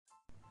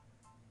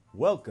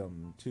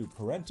Welcome to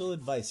Parental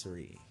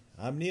Advisory.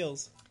 I'm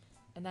Niels,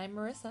 And I'm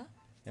Marissa.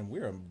 and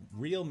we're a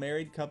real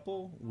married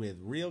couple with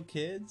real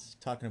kids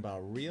talking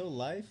about real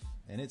life,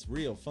 and it's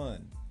real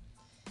fun.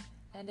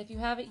 And if you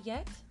haven't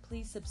yet,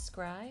 please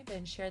subscribe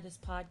and share this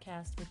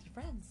podcast with your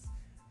friends.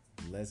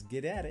 Let's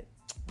get at it.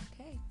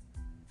 Okay.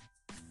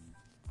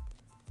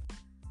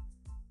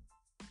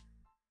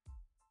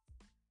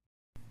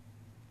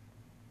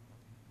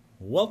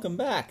 Welcome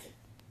back.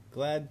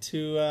 Glad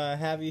to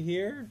have you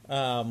here.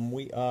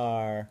 We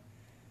are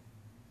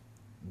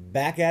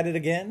back at it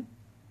again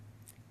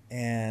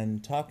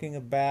and talking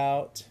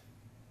about,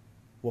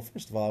 well,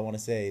 first of all, I want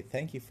to say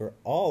thank you for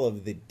all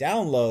of the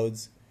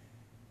downloads.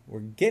 We're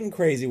getting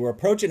crazy. We're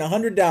approaching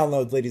 100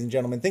 downloads, ladies and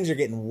gentlemen. Things are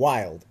getting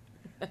wild.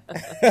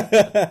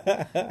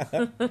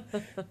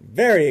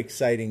 Very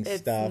exciting It's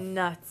stuff.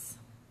 nuts.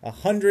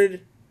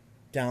 100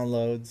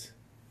 downloads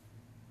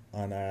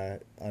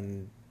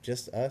on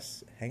just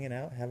us hanging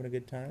out, having a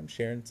good time,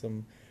 sharing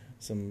some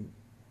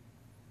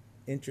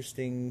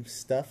interesting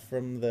stuff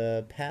from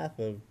the path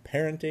of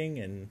parenting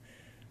and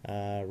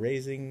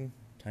raising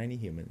tiny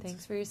humans.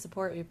 Thanks for your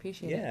support. We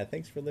appreciate it. Yeah,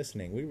 thanks for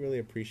listening. We really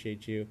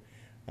appreciate you.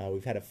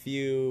 We've had a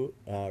few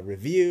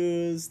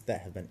reviews that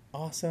have been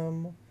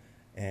awesome,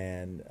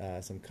 and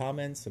some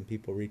comments, some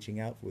people reaching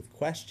out with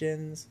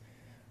questions.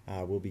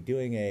 We'll be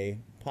doing a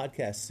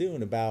podcast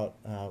soon about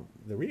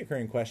the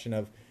reoccurring question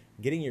of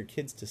getting your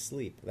kids to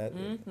sleep. That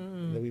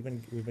we've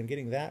been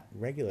getting that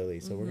regularly,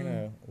 so we're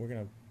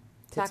gonna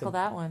Tackle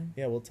that one.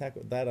 Yeah, we'll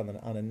tackle that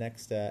on the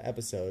next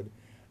episode.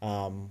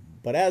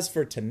 But as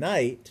for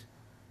tonight,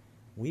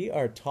 we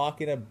are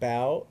talking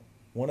about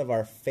one of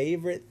our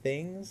favorite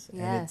things,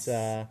 Yes.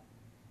 and it's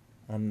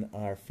on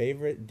our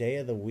favorite day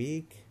of the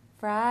week,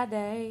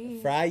 Friday.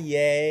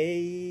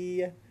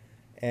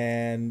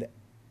 and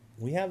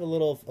we have a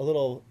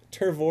little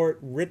Tervort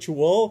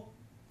ritual.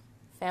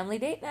 Family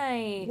date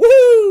night.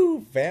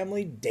 Woo!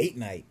 Family date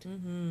night.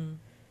 Mm-hmm.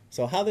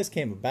 So how this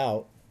came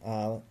about,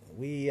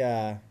 we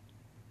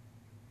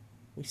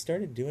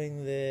started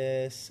doing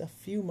this a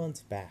few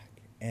months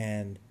back,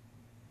 and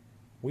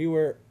we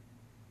were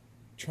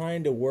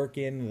trying to work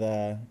in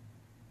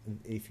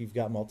if you've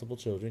got multiple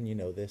children, you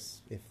know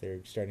this, if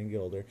they're starting to get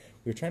older,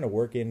 we were trying to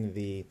work in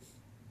the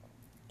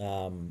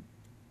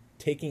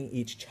taking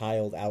each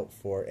child out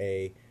for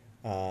a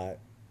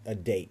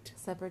date.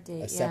 Separate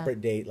date. A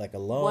separate date, like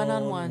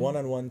alone,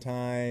 one-on-one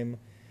time,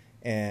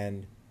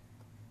 and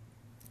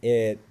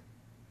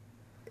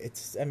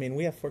it's. I mean,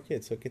 we have 4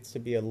 kids, so it gets to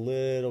be a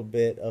little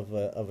bit of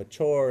a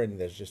chore, and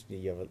there's just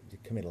you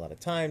commit a lot of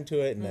time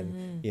to it, and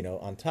then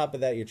on top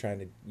of that, you're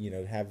trying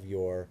to have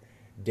your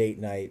date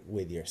night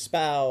with your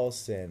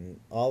spouse and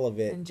all of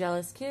it. And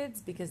jealous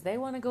kids because they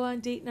want to go on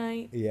date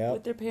night Yep.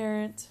 with their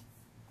parent.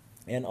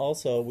 And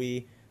also,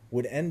 we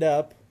would end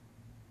up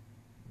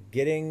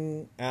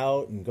getting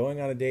out and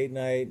going on a date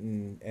night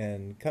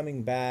and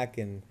coming back,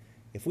 and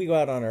if we go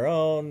out on our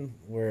own,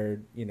 we're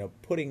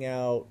putting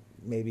out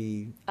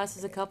maybe Us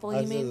as a couple,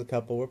 us you mean? as a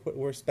couple,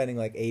 we're spending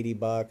like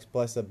 $80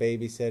 plus a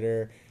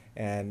babysitter,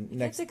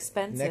 and It's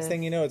expensive. next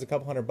thing you know, it's a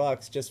couple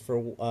 $100 just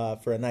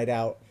for a night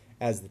out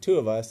as the two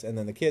of us, and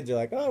then the kids are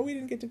like, oh, we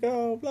didn't get to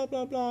go, blah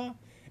blah blah,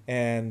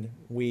 and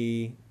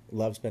we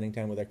love spending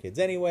time with our kids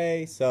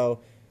anyway,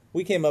 so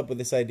we came up with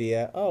this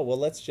idea, oh, well,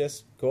 let's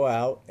just go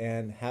out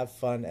and have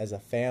fun as a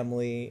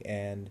family,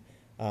 and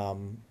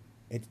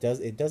it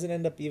doesn't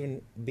end up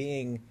even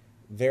being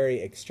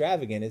very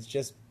extravagant. It's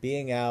just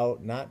being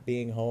out, not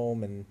being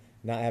home, and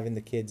not having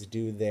the kids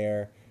do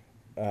their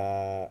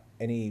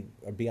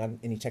be on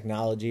any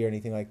technology or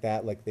anything like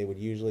that, like they would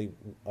usually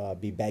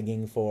be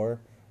begging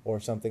for or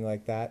something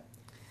like that.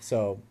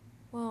 So,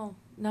 Well,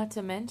 not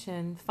to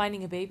mention,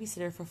 finding a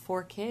babysitter for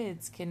 4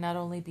 kids can not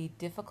only be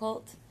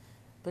difficult,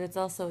 but it's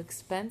also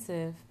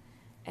expensive.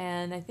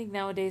 And I think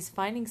nowadays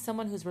finding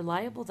someone who's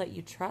reliable that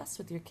you trust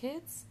with your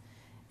kids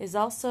is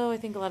also, I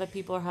think a lot of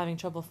people are having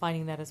trouble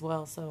finding that as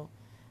well. So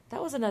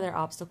that was another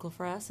obstacle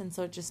for us. And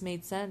so it just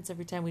made sense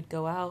every time we'd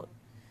go out.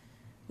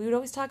 We would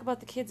always talk about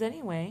the kids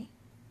anyway.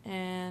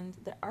 And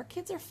our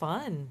kids are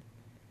fun.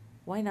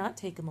 Why not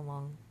take them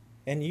along?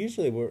 and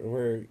usually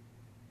we're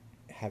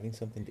having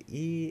something to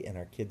eat, and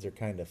our kids are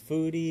kind of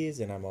foodies,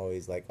 and I'm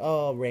always like,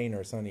 oh, Rain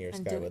or Sonny or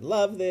Sky would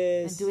love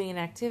this. And doing an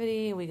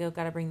activity, we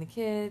got to bring the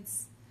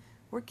kids.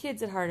 We're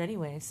kids at heart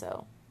anyway,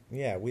 so.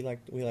 Yeah, we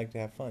like to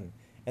have fun.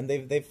 And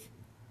they've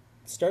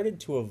started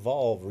to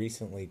evolve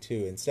recently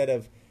too. Instead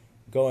of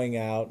going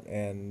out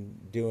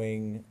and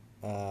doing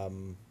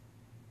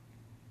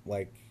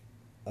like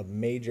a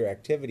major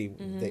activity,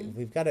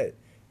 we've got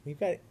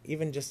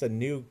even just a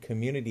new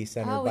community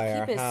center by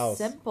our house.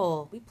 We keep it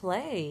simple. We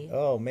play.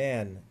 Oh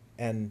man,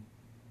 and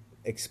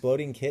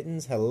Exploding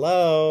Kittens,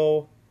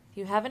 hello. If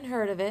you haven't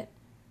heard of it,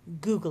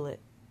 Google it.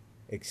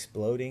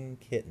 Exploding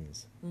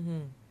Kittens.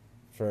 Mm-hmm.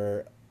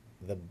 For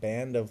the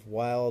band of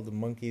wild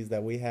monkeys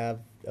that we have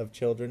of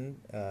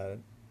children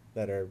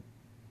that are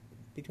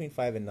between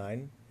 5 and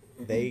 9,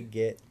 they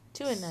get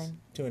 2 and 9.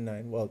 2 and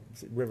 9. Well,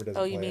 River doesn't.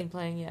 Oh, play you mean it.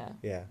 playing? Yeah.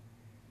 Yeah.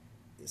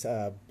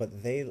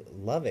 but they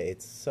love it.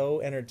 It's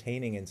so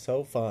entertaining and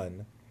so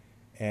fun.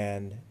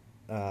 And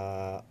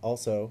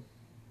also,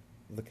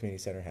 the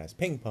community center has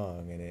ping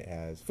pong, and it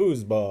has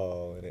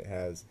foosball, and it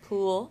has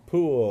Pool.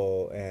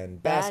 pool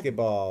and Bad-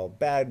 basketball,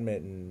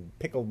 badminton,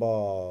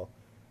 pickleball,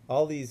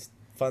 all these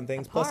fun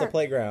things, plus a park.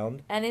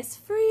 playground. And it's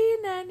free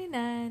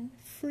 99.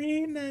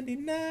 Free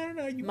 99.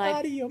 Are you My-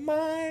 out of your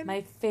mind?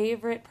 My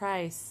favorite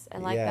price. I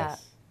like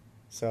that.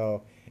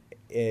 So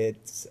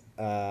it's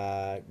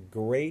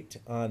great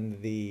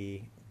on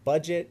the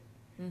budget,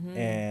 Mm-hmm.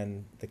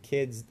 and the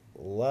kids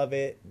love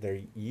it.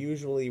 They're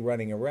usually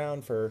running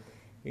around for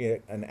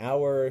an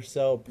hour or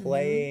so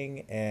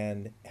playing,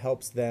 and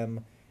helps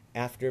them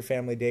after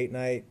family date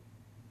night.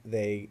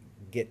 They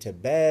get to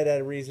bed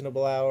at a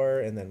reasonable hour,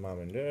 and then mom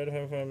and dad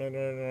have family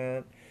date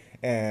night.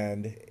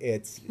 And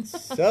it's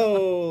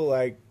so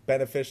like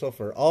beneficial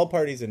for all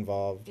parties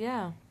involved.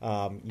 Yeah.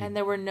 You- And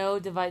there were no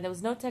device. There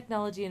was no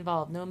technology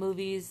involved. No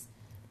movies,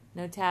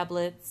 no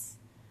tablets.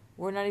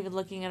 We're not even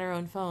looking at our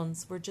own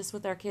phones. We're just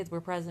with our kids. We're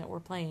present. We're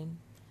playing.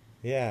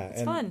 yeah,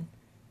 It's fun.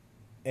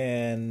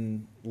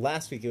 And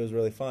last week it was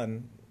really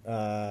fun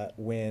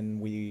when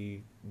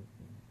we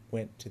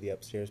went to the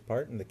upstairs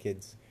part, and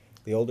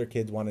the older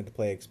kids wanted to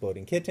play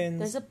Exploding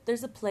Kittens.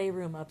 There's a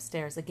playroom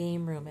upstairs, a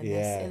game room in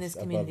this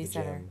above community the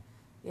center. gym.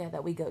 Yeah,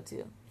 that we go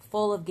to,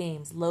 full of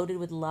games, loaded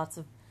with lots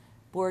of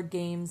board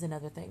games and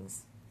other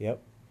things.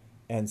 Yep.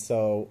 And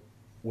so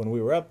when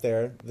we were up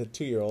there, the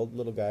 2-year-old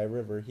little guy,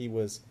 River, he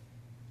was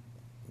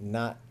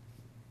not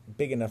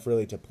big enough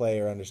really to play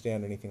or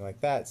understand anything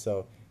like that.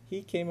 So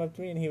he came up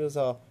to me and he was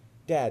all,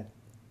 "Dad,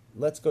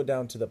 let's go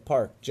down to the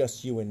park,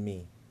 just you and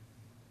me.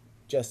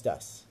 Just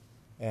us."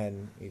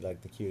 And he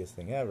liked the cutest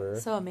thing ever.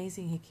 So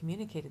amazing he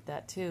communicated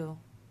that too.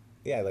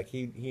 Yeah, like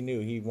he knew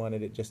he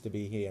wanted it just to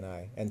be he and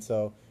I. And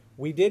so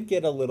we did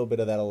get a little bit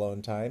of that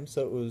alone time.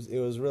 So it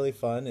was really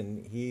fun,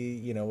 and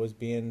he, was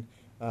being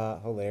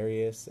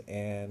hilarious,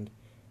 and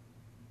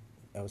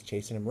I was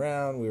chasing him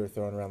around. We were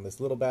throwing around this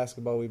little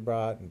basketball we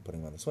brought and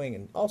putting him on the swing,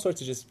 and all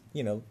sorts of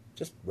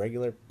just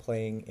regular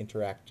playing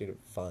interactive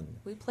fun.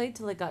 We played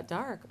till it got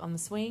dark on the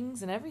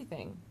swings and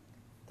everything.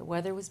 The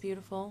weather was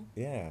beautiful,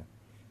 Yeah.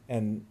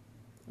 And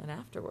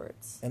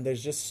afterwards.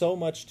 there's just so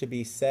much to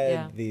be said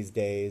Yeah. these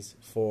days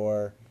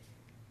for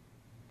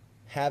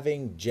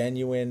having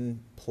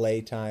genuine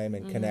playtime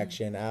and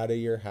connection out of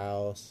your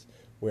house,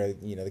 where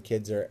the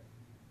kids are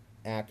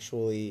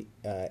actually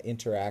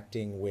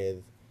interacting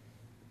with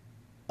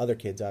other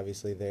kids,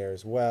 obviously there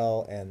as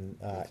well, and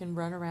You can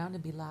run around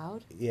and be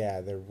loud.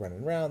 yeah, they're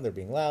running around, they're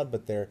being loud,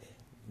 but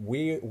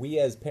we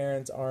as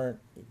parents aren't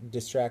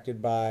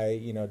distracted by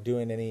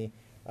doing any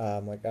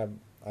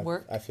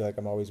Work? I feel like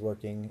I'm always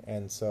working,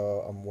 and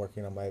so I'm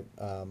working on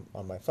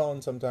my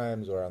phone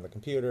sometimes, or on the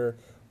computer,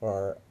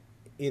 or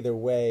either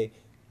way,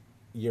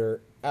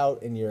 you're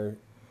out and you're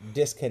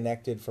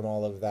disconnected from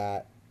all of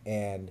that,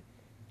 and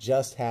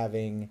just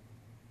having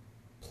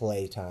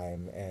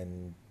playtime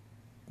and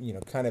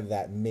kind of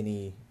that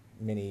mini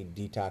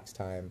detox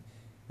time.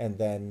 And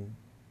then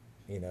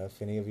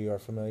if any of you are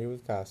familiar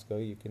with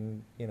Costco, you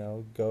can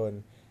go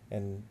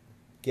and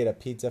get a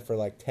pizza for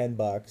like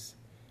 $10,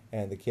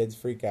 and the kids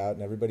freak out,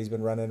 and everybody's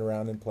been running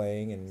around and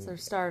playing, and So they're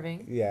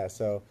starving. yeah,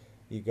 so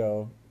you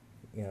go,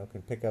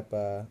 can pick up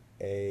a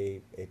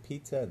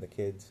pizza, and the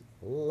kids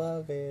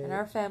love it. And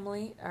our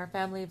family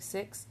of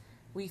 6,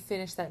 we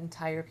finished that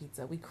entire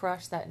pizza. We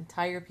crushed that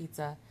entire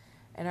pizza,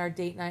 and our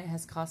date night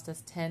has cost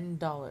us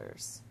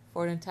 $10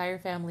 for an entire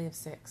family of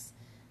 6.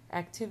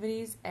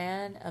 Activities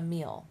and a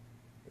meal.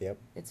 Yep.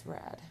 It's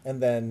rad.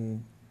 And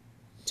then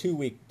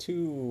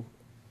 2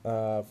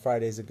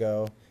 Fridays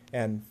ago,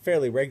 and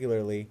fairly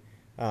regularly,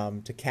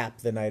 to cap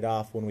the night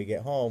off when we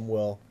get home,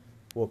 we'll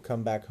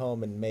come back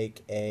home and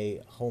make a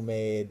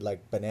homemade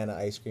like banana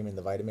ice cream in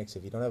the Vitamix.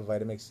 If you don't have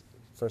Vitamix,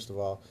 first of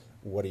all,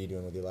 what are you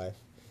doing with your life?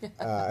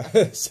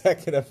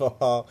 Second of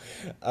all,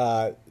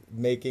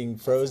 making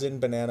frozen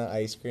banana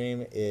ice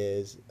cream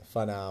is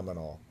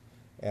phenomenal.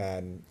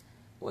 And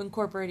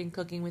Incorporating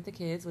cooking with the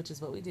kids, which is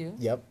what we do.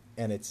 yep,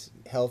 and it's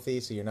healthy,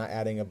 so you're not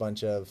adding a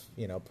bunch of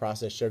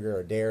processed sugar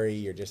or dairy.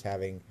 You're just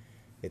having,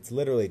 it's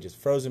literally just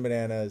frozen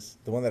bananas.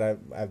 The one that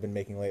I've been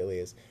making lately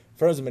is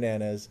frozen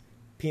bananas,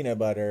 peanut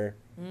butter,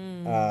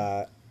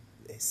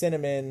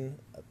 cinnamon,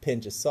 a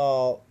pinch of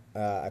salt.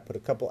 I put a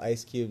couple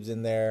ice cubes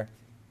in there,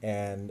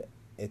 and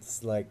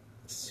it's like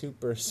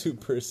super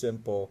super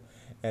simple,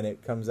 and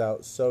it comes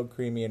out so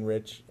creamy and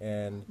rich.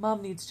 And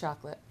Mom needs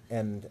chocolate.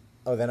 then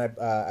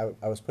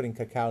I was putting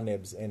cacao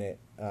nibs in it.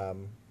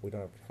 We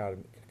don't have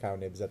cacao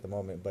nibs at the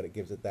moment, but it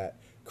gives it that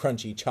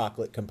crunchy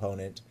chocolate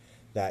component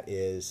that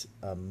is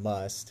a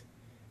must,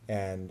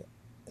 and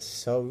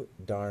so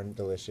darn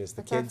delicious.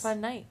 That's our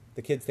fun night.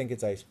 The kids think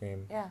it's ice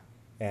cream. Yeah.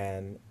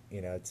 And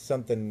it's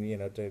something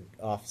to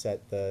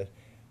offset the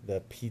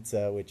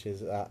pizza, which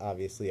is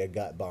obviously a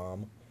gut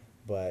bomb,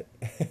 but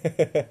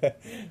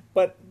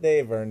but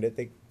they've earned it.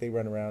 They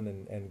run around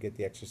and get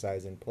the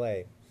exercise and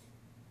play.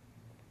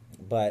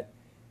 But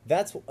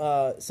that's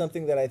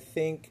something that I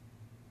think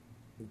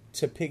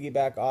to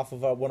piggyback off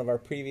of one of our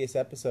previous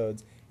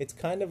episodes, it's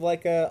kind of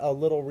like a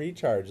little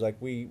recharge. Like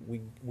we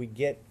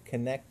get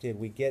connected.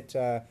 We get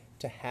to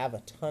have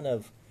a ton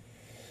of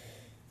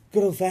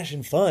good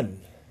old-fashioned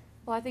fun.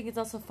 Well, I think it's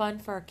also fun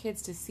for our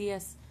kids to see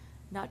us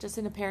not just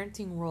in a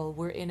parenting role.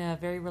 We're in a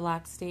very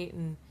relaxed state,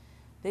 and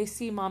they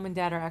see mom and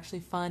dad are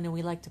actually fun, and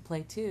we like to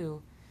play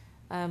too.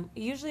 It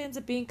usually ends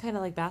up being kind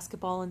of like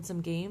basketball and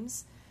some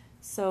games.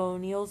 So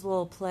Niels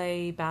will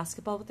play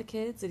basketball with the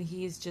kids, and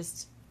he's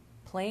just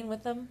playing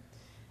with them.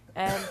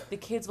 And the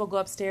kids will go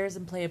upstairs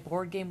and play a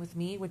board game with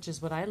me, which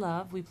is what I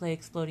love. We play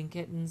Exploding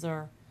Kittens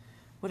or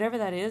whatever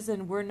that is,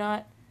 and we're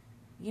not,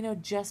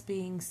 just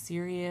being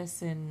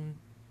serious and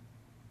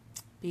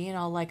being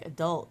all like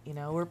adult.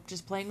 We're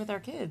just playing with our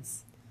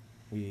kids.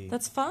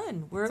 That's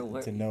fun.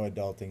 It's a no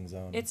adulting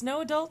zone. It's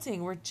no adulting.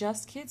 We're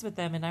just kids with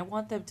them, and I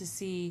want them to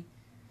see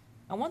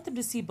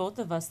both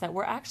of us that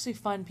we're actually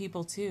fun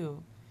people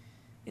too.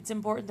 It's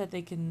important that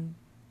they can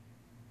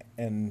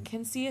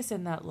see us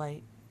in that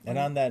light. And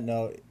on that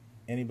note,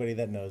 anybody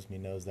that knows me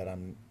knows that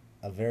I'm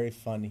a very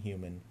fun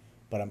human,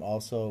 but I'm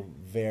also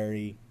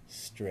very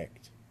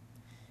strict.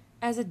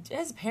 As a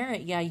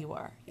parent, yeah, you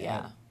are.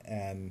 Yeah.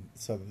 And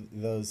so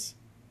those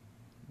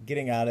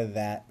getting out of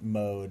that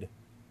mode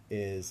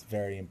is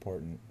very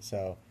important.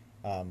 So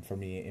for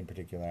me in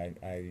particular,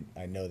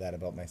 I know that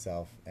about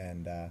myself,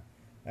 and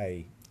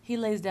he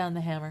lays down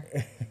the hammer.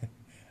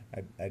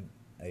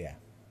 Yeah.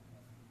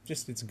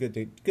 Just it's good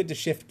to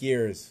shift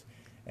gears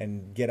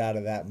and get out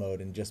of that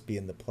mode and just be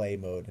in the play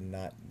mode and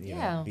not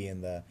be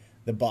in the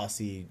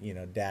bossy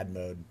dad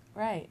mode.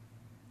 Right.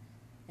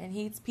 And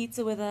he eats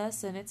pizza with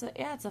us, and it's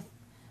a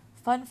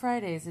fun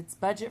Fridays. It's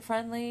budget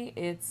friendly.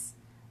 It's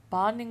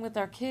bonding with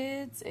our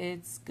kids.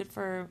 It's good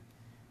for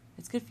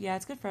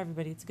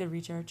everybody. It's a good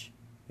recharge.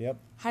 Yep.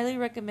 Highly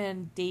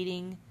recommend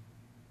dating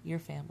your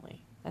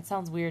family. That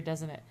sounds weird,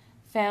 doesn't it?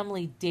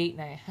 Family date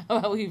night. How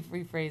about we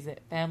rephrase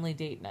it? Family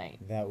date night.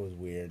 That was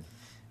weird.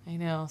 I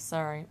know.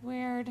 Sorry.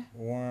 Weird.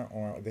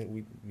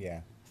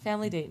 Yeah.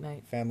 Family date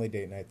night. Family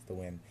date night's the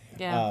win.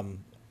 Yeah.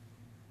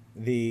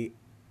 The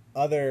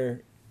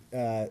other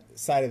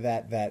side of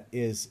that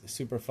is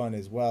super fun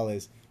as well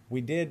is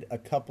we did a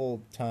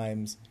couple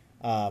times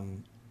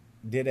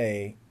did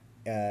a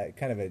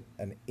kind of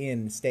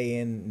an stay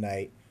in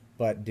night,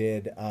 but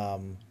did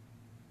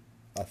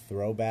a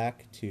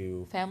throwback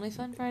to Family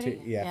Fun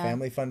Friday? Yeah,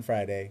 Family Fun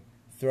Friday.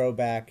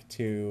 Throwback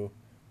to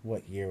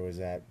what year was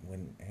that?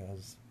 When I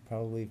was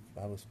probably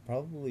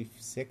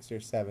 6 or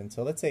 7.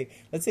 So let's say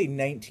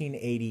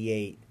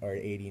 1988 or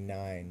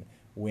 89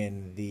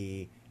 when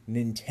the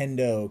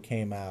Nintendo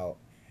came out,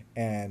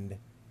 and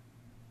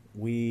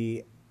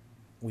we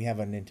have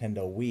a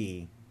Nintendo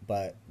Wii,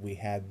 but we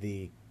had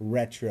the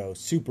retro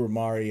Super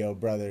Mario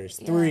Brothers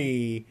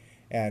 3,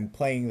 and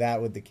playing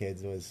that with the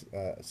kids was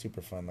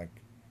super fun.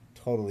 Like,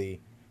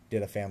 totally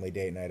did a family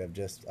date night of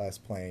just us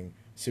playing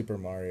Super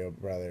Mario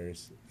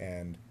Brothers,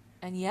 and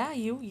yeah,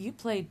 you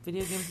played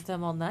video games with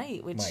them all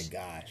night, which my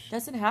gosh,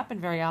 doesn't happen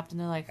very often.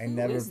 They're like, who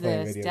is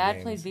this?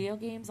 Dad played video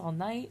games all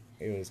night.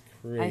 It was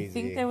crazy. I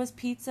think there was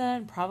pizza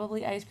and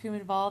probably ice cream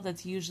involved.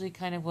 That's usually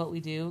kind of what we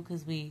do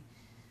because we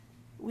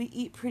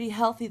eat pretty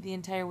healthy the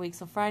entire week.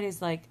 So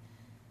Friday's like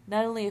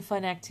not only a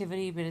fun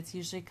activity, but it's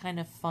usually kind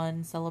of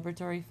fun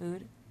celebratory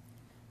food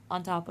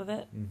on top of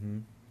it. Mm-hmm.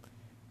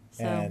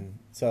 And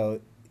so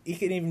it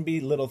can even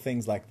be little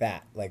things like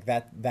that. Like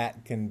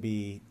that can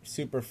be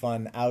super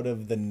fun, out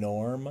of the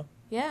norm.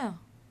 Yeah.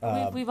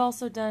 We've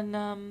also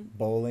done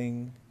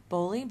bowling,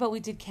 but we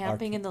did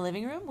camping in the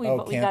living room. We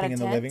camping got a in tent.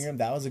 the living room.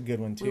 That was a good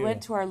one too. We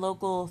went to our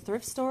local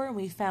thrift store and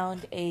we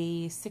found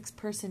a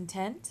 6-person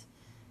tent.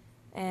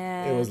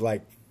 And it was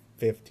like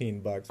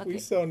 $15. Okay. We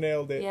so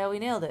nailed it. Yeah, we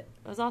nailed it.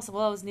 It was awesome.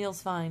 Well, it was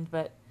Neil's find,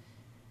 but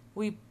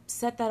we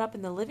set that up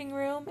in the living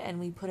room and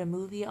we put a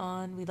movie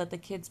on. We let the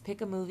kids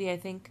pick a movie, I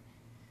think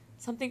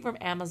something from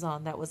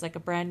Amazon that was like a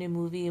brand new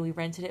movie, and we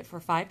rented it for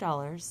 $5.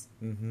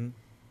 Mm-hmm.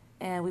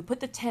 And we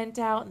put the tent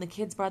out, and the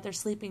kids brought their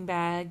sleeping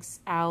bags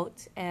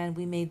out, and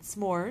we made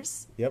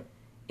s'mores. Yep.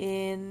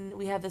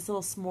 We have this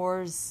little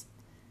s'mores,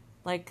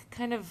 like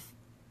kind of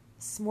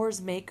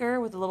s'mores maker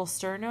with a little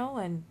sterno,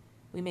 and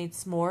we made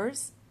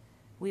s'mores.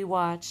 We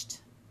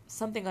watched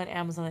something on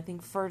Amazon, I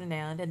think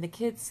Ferdinand, and the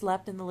kids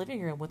slept in the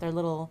living room with their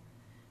little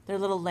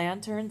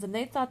lanterns, and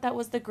they thought that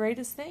was the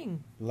greatest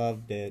thing.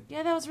 Loved it.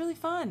 Yeah, that was really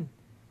fun.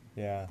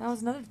 Yeah. That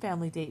was another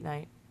family date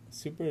night.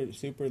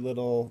 Super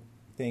little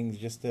things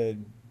just to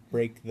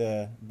break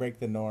the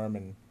norm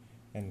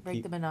and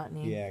break the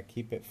monotony. Yeah,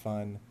 keep it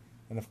fun.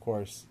 And of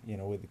course,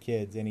 with the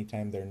kids,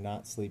 anytime they're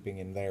not sleeping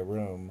in their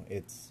room,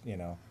 it's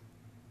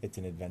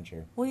an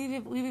adventure. Well,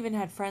 we've even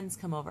had friends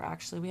come over,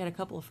 actually. We had a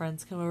couple of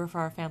friends come over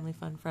for our Family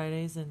Fun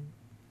Fridays and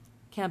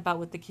camp out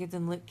with the kids.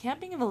 And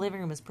camping in the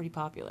living room is pretty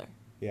popular.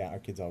 Yeah, our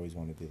kids always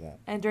want to do that.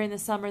 And during the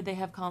summer, they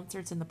have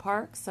concerts in the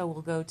park, so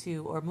we'll go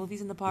to, or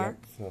movies in the park.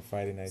 Yep, so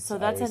Friday nights. So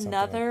that's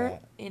another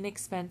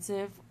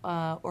inexpensive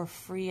or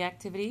free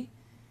activity.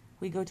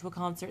 We go to a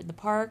concert in the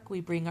park.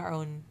 We bring our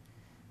own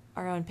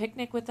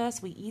picnic with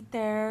us. We eat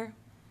there.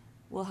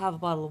 We'll have a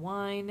bottle of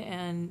wine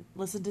and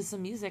listen to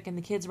some music, and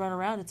the kids run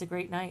around. It's a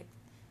great night.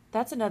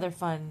 That's another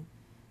fun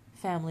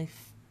family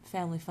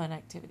fun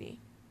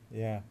activity.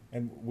 Yeah,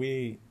 and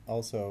we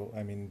also,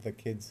 I mean, the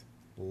kids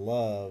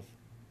love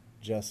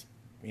just,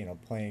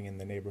 playing in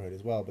the neighborhood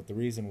as well. But the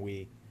reason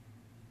we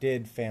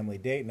did family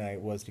date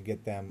night was to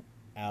get them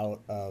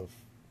out of,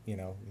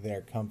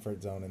 their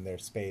comfort zone and their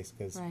space,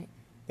 because Right.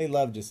 they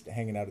love just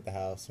hanging out at the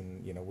house,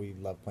 and, we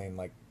love playing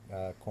like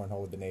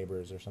cornhole with the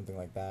neighbors or something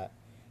like that.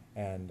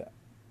 And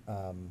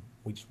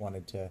we just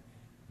wanted to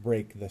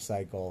break the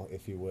cycle,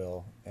 if you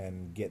will,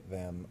 and get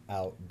them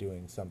out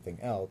doing something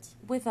else.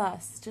 With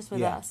us, just with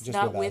Yeah, us, just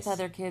not with with us.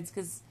 other kids,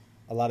 because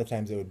A lot of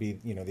times it would be,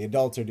 the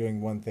adults are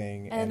doing one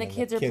thing, And the then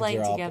kids are playing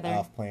all together.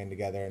 off playing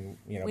together, and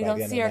we by the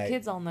don't end see of our the night,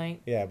 kids all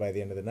night. yeah, by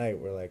the end of the night,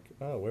 we're like,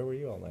 oh, where were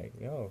you all night?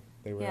 Oh,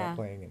 they were Yeah. out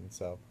playing, and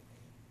so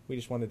we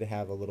just wanted to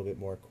have a little bit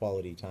more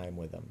quality time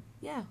with them.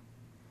 Yeah,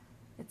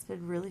 it's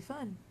been really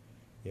fun.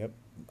 Yep.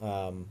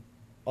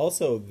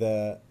 Also,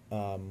 the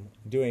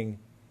doing.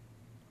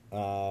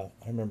 I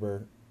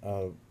remember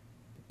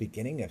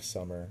beginning of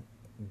summer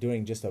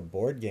doing just a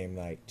board game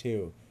night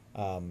too.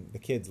 The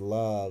kids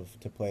love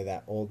to play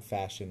that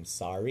old-fashioned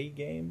Sorry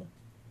game.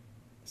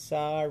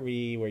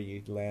 Sorry, where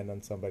you land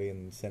on somebody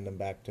and send them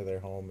back to their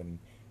home, and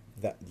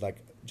that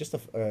like just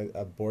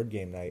a board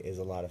game night is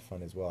a lot of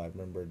fun as well. I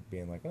remember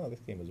being like, oh,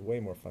 this game is way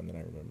more fun than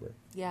I remember.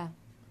 Yeah,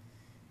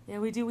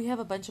 we do. We have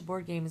a bunch of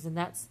board games, and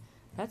that's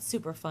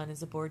super fun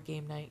as a board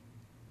game night.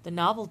 The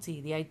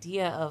novelty, the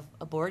idea of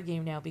a board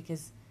game now,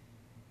 because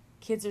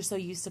kids are so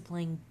used to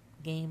playing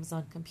games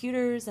on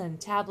computers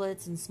and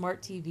tablets and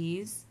smart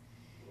TVs.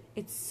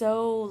 It's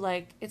so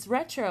it's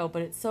retro,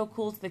 but it's so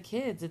cool to the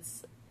kids.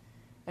 It's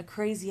a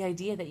crazy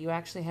idea that you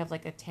actually have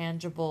like a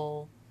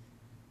tangible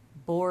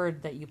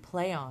board that you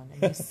play on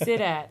and you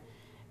sit at,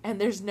 and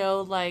there's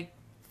no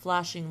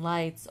flashing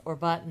lights or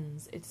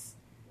buttons. It's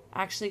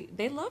actually,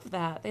 they love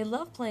that. They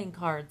love playing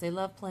cards. They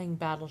love playing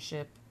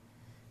Battleship,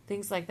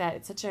 things like that.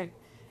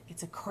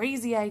 It's a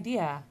crazy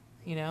idea,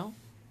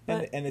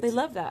 But And they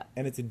love that.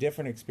 And it's a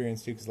different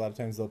experience too, because a lot of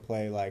times they'll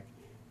play like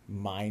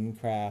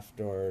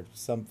Minecraft or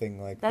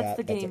something like that. That's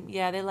the game.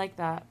 Yeah, they like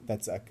that.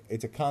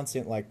 It's a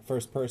constant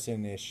first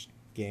person ish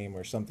game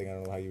or something. I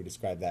don't know how you would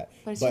describe that.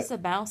 But it's just a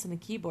mouse and a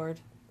keyboard.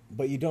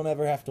 But you don't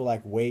ever have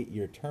to wait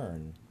your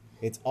turn.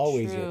 It's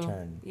always your True.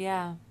 turn.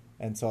 Yeah.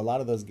 And so a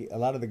lot of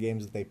the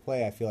games that they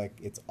play, I feel like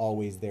it's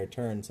always their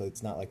turn. So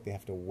it's not like they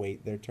have to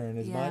wait their turn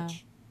as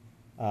much.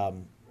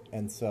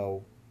 And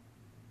so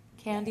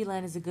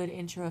Candyland is a good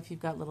intro if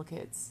you've got little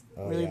kids,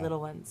 Oh, really yeah. little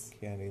ones.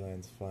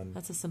 Candyland's fun.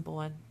 That's a simple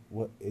one.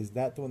 What is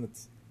that the one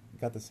that's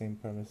got the same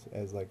premise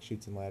as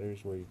Chutes and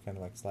Ladders, where you kind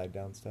of slide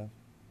down stuff?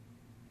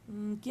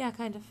 Yeah,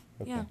 kind of.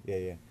 Okay. Yeah.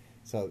 Yeah.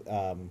 So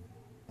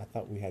I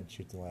thought we had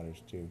Chutes and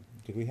Ladders too.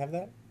 Did we have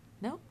that?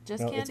 No,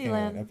 just No, it's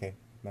Candyland. Okay.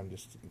 I'm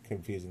just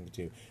confusing the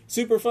two.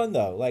 Super fun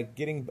though,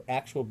 getting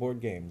actual board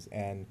games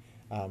and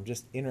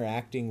just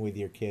interacting with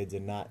your kids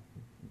and not.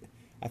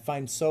 I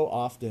find so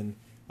often,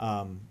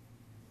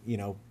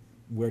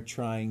 we're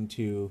trying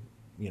to,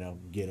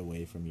 get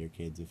away from your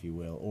kids, if you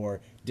will,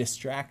 or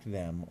distract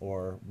them,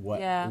 or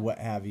what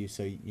have you.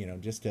 So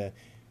just to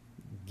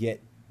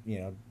get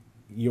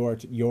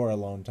your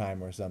alone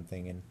time or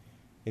something, and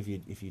if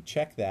you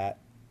check that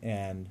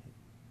and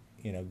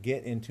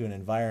get into an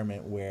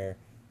environment where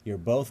you're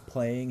both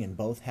playing and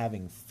both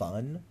having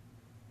fun,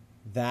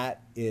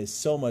 that is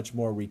so much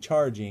more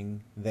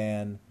recharging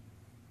and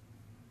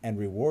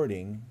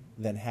rewarding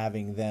than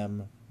having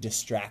them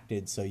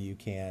distracted so you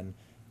can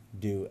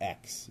do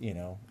X,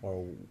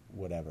 or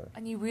whatever.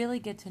 And you really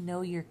get to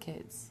know your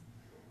kids.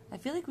 I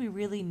feel like we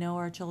really know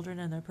our children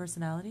and their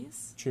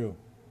personalities. True.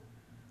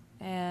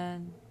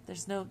 And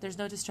there's no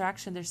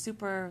distraction.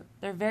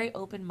 They're very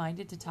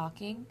open-minded to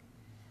talking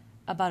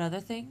about other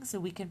things, so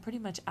we can pretty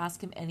much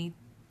ask them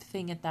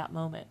anything at that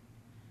moment,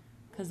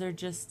 because they're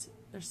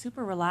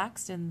super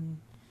relaxed and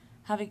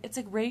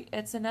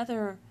it's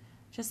another,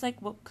 just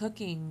like what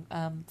cooking,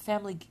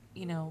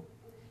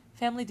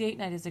 family date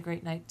night is a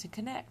great night to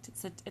connect.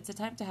 It's a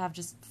time to have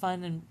just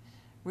fun and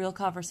real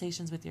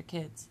conversations with your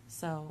kids.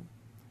 So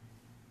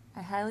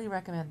I highly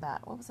recommend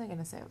that. What was I going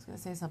to say? I was going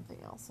to say something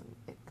else and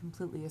it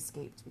completely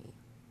escaped me.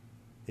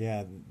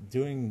 Yeah,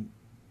 doing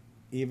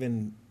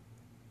even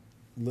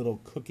little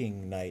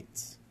cooking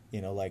nights,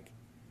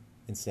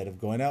 instead of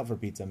going out for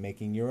pizza,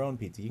 making your own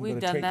pizza. You can We've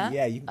go to done that?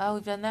 Yeah,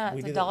 we've done that.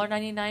 It's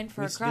 $1.99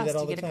 for a crust.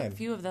 You get a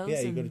few of those.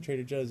 Yeah, you go to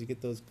Trader Joe's, you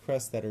get those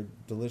crusts that are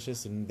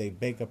delicious and they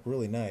bake up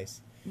really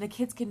nice. And the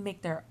kids can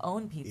make their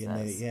own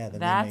pizzas. Then that's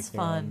they make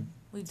their fun. own.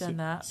 We've done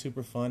that.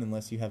 Super fun,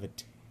 unless you have a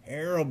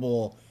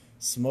terrible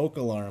smoke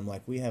alarm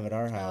like we have at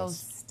our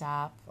house. Oh,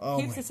 stop. Oh,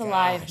 Keeps my us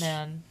alive, gosh.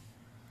 man.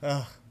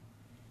 Ugh.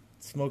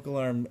 Smoke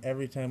alarm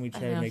every time we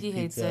try to make he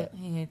pizza.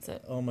 He hates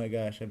it. Oh my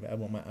gosh, I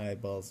want my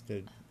eyeballs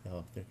to.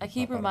 Oh, I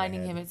keep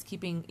reminding him it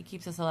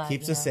keeps us alive.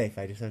 Keeps us safe.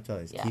 I just have to tell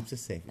you, it keeps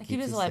us safe. It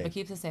keeps us alive, but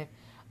keeps us safe.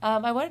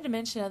 I wanted to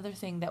mention another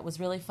thing that was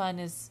really fun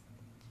is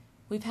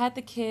we've had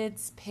the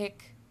kids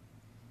pick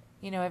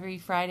every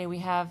Friday we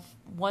have,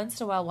 once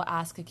in a while we'll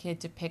ask a kid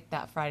to pick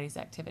that Friday's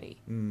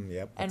activity. Yep.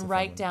 That's a And fun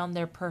write one. down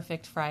their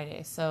perfect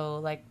Friday. So,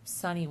 like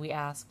Sunny, we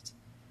asked,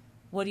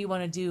 what do you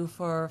want to do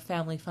for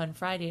Family Fun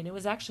Friday? And it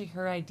was actually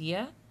her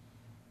idea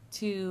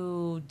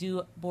to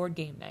do board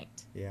game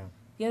night. Yeah.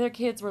 The other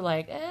kids were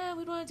like, we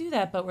don't want to do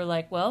that. But we're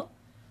like, well,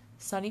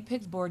 Sunny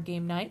picked board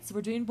game night, so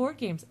we're doing board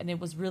games. And it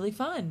was really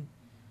fun.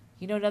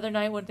 Another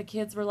night when the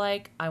kids were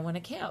like, I want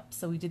to camp.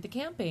 So we did the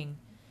camping.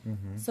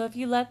 Mm-hmm. So if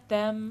you let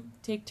them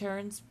take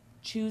turns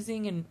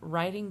choosing and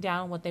writing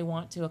down what they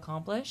want to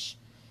accomplish,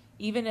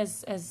 even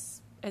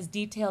as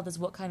detailed as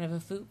what kind of a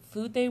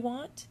food they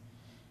want,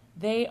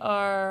 they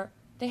have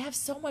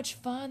so much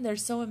fun. They're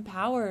so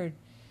empowered.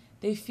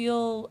 They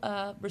feel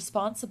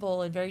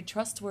responsible and very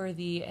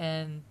trustworthy,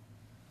 and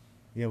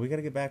Yeah, we got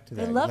to get back to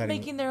that. they love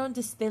making their own.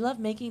 They love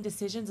making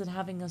decisions and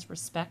having us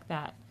respect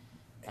that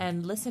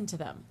and listen to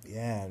them.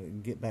 Yeah,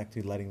 get back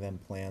to letting them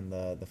plan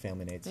the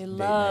family nights. They date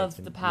love nights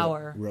and the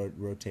power.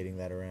 rotating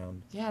that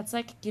around. Yeah, it's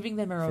like giving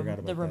them Forgot the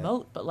about that.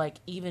 remote, but like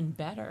even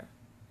better,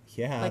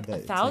 Yeah, like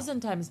it's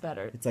 1,000 times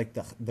better. It's like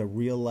the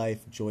real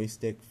life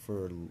joystick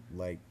for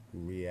like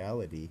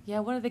reality. Yeah,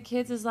 one of the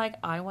kids is like,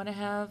 I want to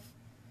have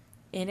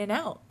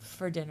In-N-Out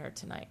for dinner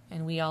tonight,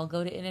 and we all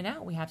go to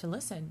In-N-Out. We have to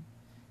listen,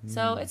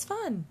 so it's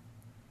fun.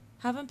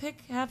 Have them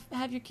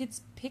have your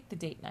kids pick the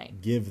date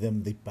night. Give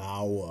them the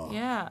power.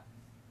 Yeah,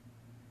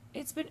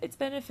 it's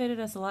benefited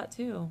us a lot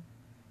too.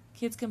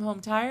 Kids come home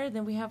tired,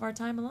 then we have our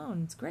time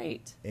alone. It's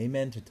great.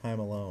 Amen to time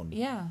alone.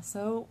 Yeah.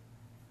 So,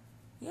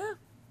 yeah.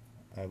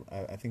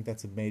 I think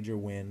that's a major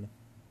win.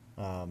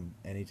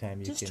 Anytime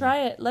you Just can try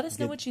it. Let us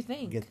know what you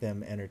think. Get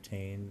them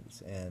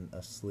entertained and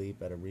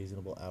asleep at a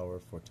reasonable hour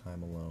for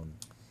time alone.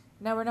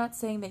 Now, we're not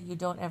saying that you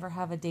don't ever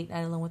have a date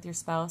night alone with your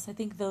spouse. I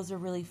think those are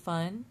really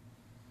fun.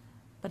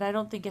 But I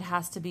don't think it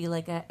has to be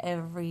like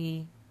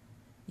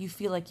you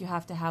feel like you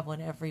have to have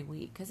one every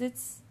week.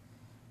 Because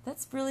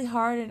that's really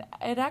hard. And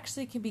it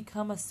actually can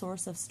become a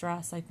source of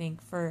stress, I think,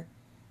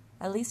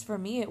 at least for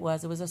me it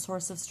was. It was a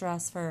source of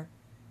stress for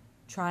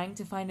trying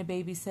to find a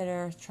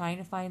babysitter, trying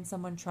to find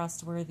someone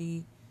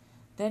trustworthy,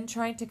 then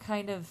trying to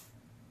kind of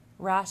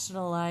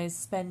rationalize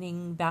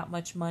spending that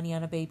much money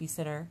on a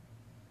babysitter,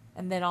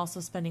 and then also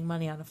spending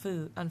money on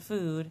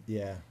food.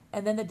 Yeah.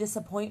 And then the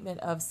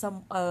disappointment of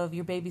some of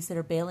your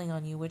babysitter bailing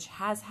on you, which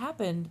has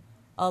happened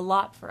a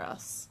lot for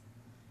us.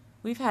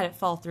 We've had it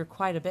fall through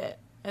quite a bit.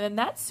 And then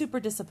that's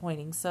super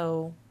disappointing.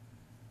 So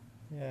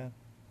Yeah.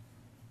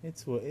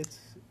 It's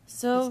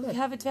you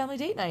have a family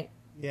date night.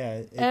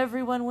 yeah.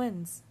 Everyone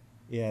wins.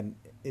 Yeah, and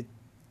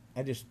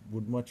I just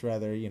would much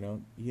rather,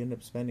 you end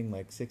up spending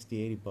like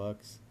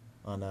 $60-$80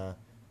 on a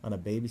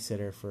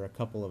babysitter for a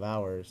couple of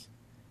hours,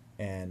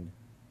 and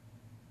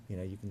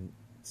you can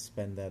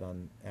spend that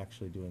on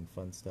actually doing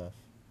fun stuff.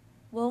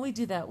 Well, we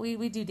do that.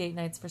 We do date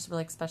nights for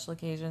like special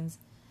occasions,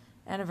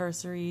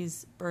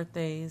 anniversaries,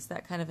 birthdays,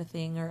 that kind of a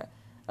thing, or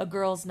a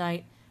girls'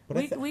 night.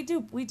 But we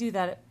do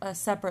that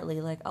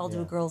separately. Like I'll do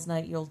a Yeah. girls'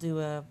 night, you'll do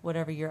a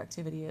whatever your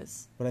activity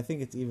is. But I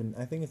think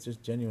it's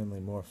just genuinely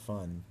more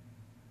fun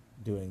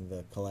doing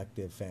the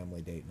collective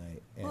family date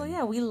night. And Well,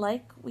 yeah, we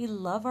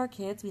love our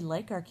kids. We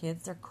like our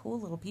kids. They're cool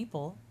little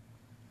people,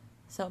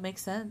 so it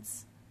makes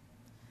sense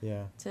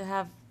Yeah, to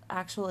have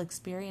actual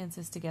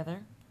experiences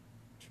together.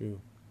 true.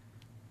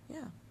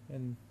 Yeah.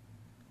 And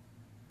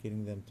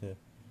getting them to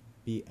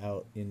be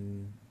out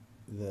in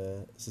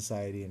the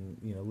society and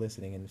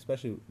listening, and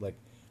especially like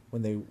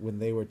when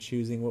they were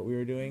choosing what we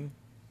were doing,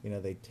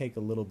 they take a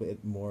little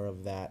bit more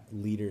of that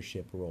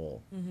leadership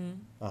role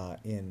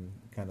in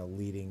kind of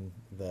leading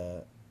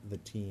the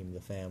team,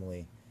 the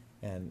family,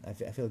 and I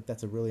feel like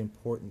that's a really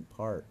important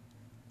part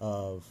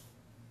of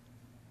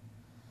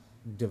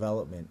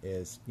development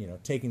is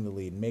taking the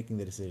lead, making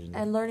the decisions,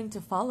 And learning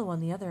to follow on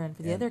the other end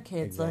for the And other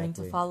kids, learning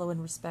to exactly. follow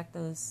and respect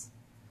those.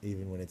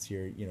 even when it's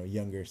your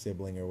younger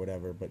sibling or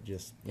whatever, but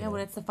just Yeah,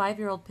 when it's the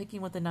 5-year-old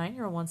picking what the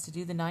 9-year-old wants to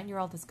do, the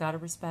 9-year-old has got to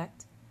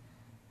respect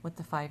what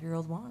the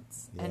 5-year-old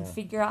wants and Yeah.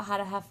 figure out how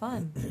to have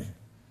fun.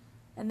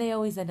 And they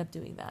always end up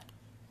doing that.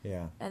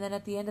 yeah. And then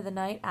at the end of the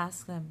night,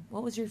 ask them,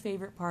 what was your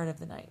favorite part of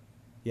the night?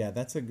 Yeah,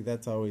 that's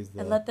always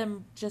the And let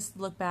them just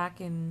look back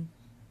and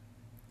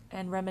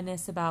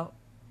reminisce about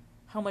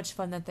how much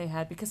fun that they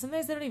had, because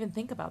sometimes they don't even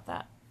think about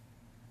that.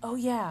 Oh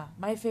yeah,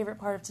 my favorite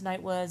part of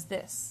tonight was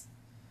this,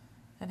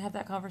 and have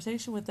that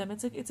conversation with them.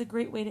 It's a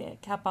great way to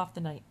cap off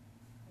the night.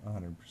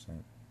 100%.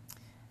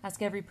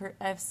 Ask everybody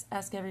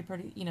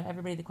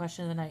the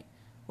question of the night.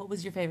 What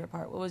was your favorite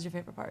part? What was your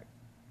favorite part?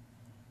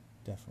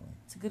 Definitely.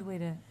 It's a good way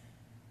to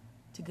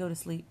go to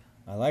sleep.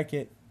 I like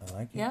it.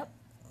 Yep.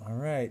 All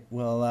right.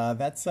 Well,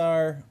 that's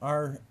our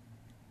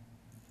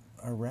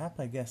wrap,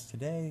 I guess,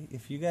 today.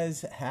 If you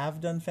guys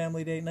have done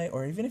family date night,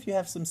 or even if you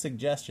have some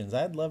suggestions,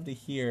 I'd love to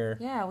hear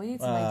Yeah, we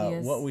need some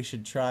ideas. what we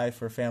should try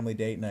for family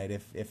date night.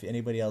 If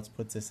anybody else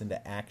puts this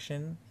into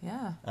action,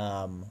 Yeah.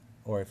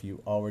 or if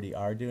you already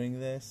are doing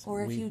this,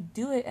 Or if you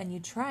do it and you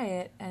try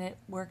it and it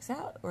works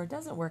out or it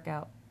doesn't work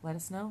out, let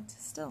us know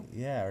still.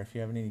 yeah, or if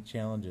you have any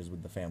challenges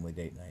with the family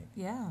date night.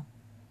 Yeah.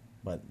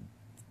 But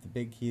the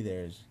big key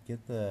there is get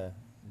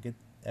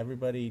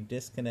everybody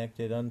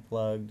disconnected,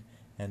 unplugged,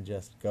 and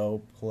just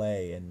go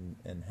play and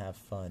have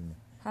fun.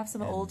 Have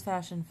some And-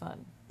 old-fashioned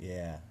fun.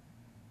 Yeah.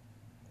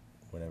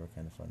 Whatever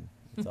kind of fun.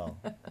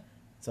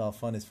 It's all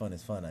fun is fun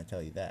is fun, I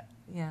tell you that.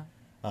 Yeah.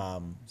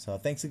 So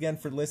thanks again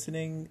for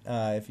listening.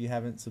 If you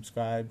haven't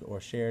subscribed or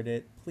shared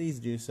it, please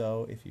do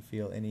so. If you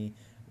feel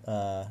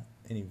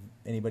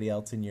anybody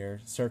else in your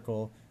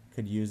circle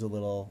could use a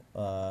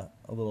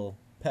little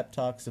pep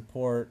talk,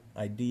 support,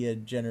 idea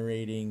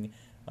generating,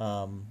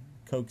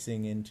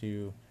 coaxing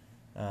into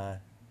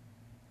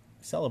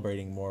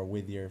celebrating more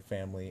with your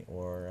family,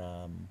 or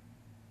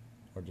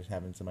just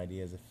having some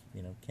ideas of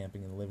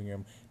camping in the living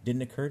room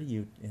didn't occur to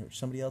you,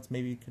 somebody else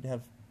maybe could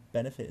have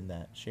benefit in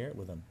that. Share it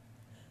with them.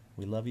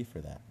 We love you for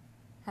that.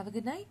 Have a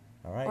good night.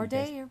 All right, Or you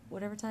guys- day, or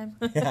whatever time.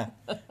 Yeah.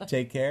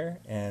 Take care,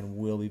 and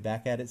we'll be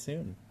back at it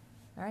soon.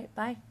 All right,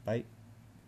 bye. Bye.